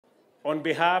On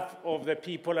behalf of the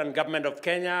people and government of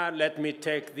Kenya, let me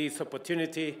take this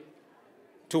opportunity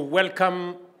to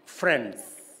welcome friends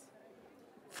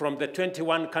from the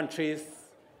 21 countries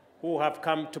who have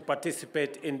come to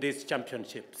participate in these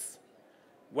championships.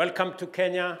 Welcome to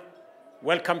Kenya.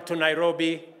 Welcome to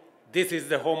Nairobi. This is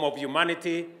the home of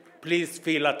humanity. Please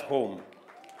feel at home.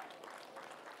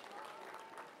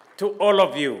 To all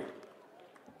of you,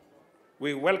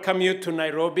 we welcome you to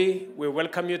Nairobi. We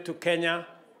welcome you to Kenya.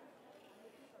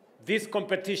 This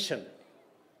competition,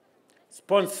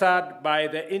 sponsored by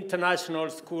the International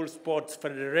School Sports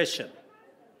Federation.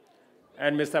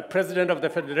 And Mr. President of the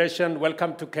Federation,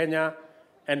 welcome to Kenya,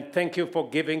 and thank you for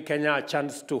giving Kenya a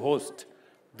chance to host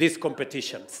these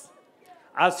competitions.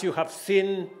 As you have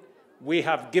seen, we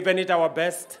have given it our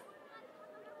best,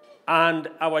 and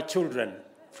our children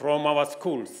from our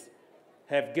schools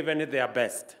have given it their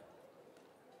best.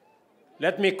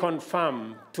 Let me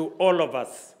confirm to all of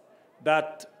us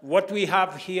that what we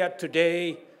have here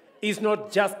today is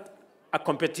not just a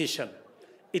competition.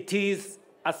 It is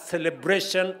a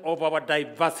celebration of our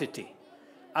diversity,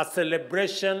 a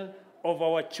celebration of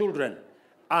our children,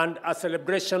 and a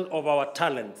celebration of our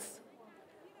talents.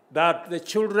 That the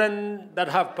children that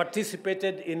have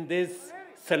participated in this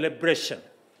celebration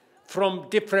from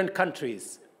different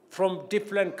countries, from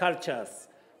different cultures,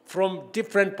 from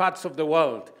different parts of the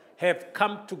world have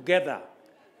come together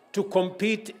to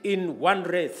compete in one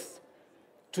race,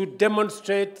 to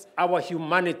demonstrate our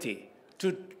humanity,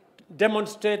 to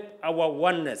demonstrate our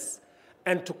oneness,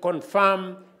 and to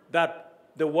confirm that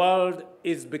the world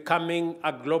is becoming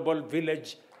a global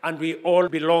village and we all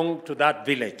belong to that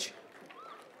village.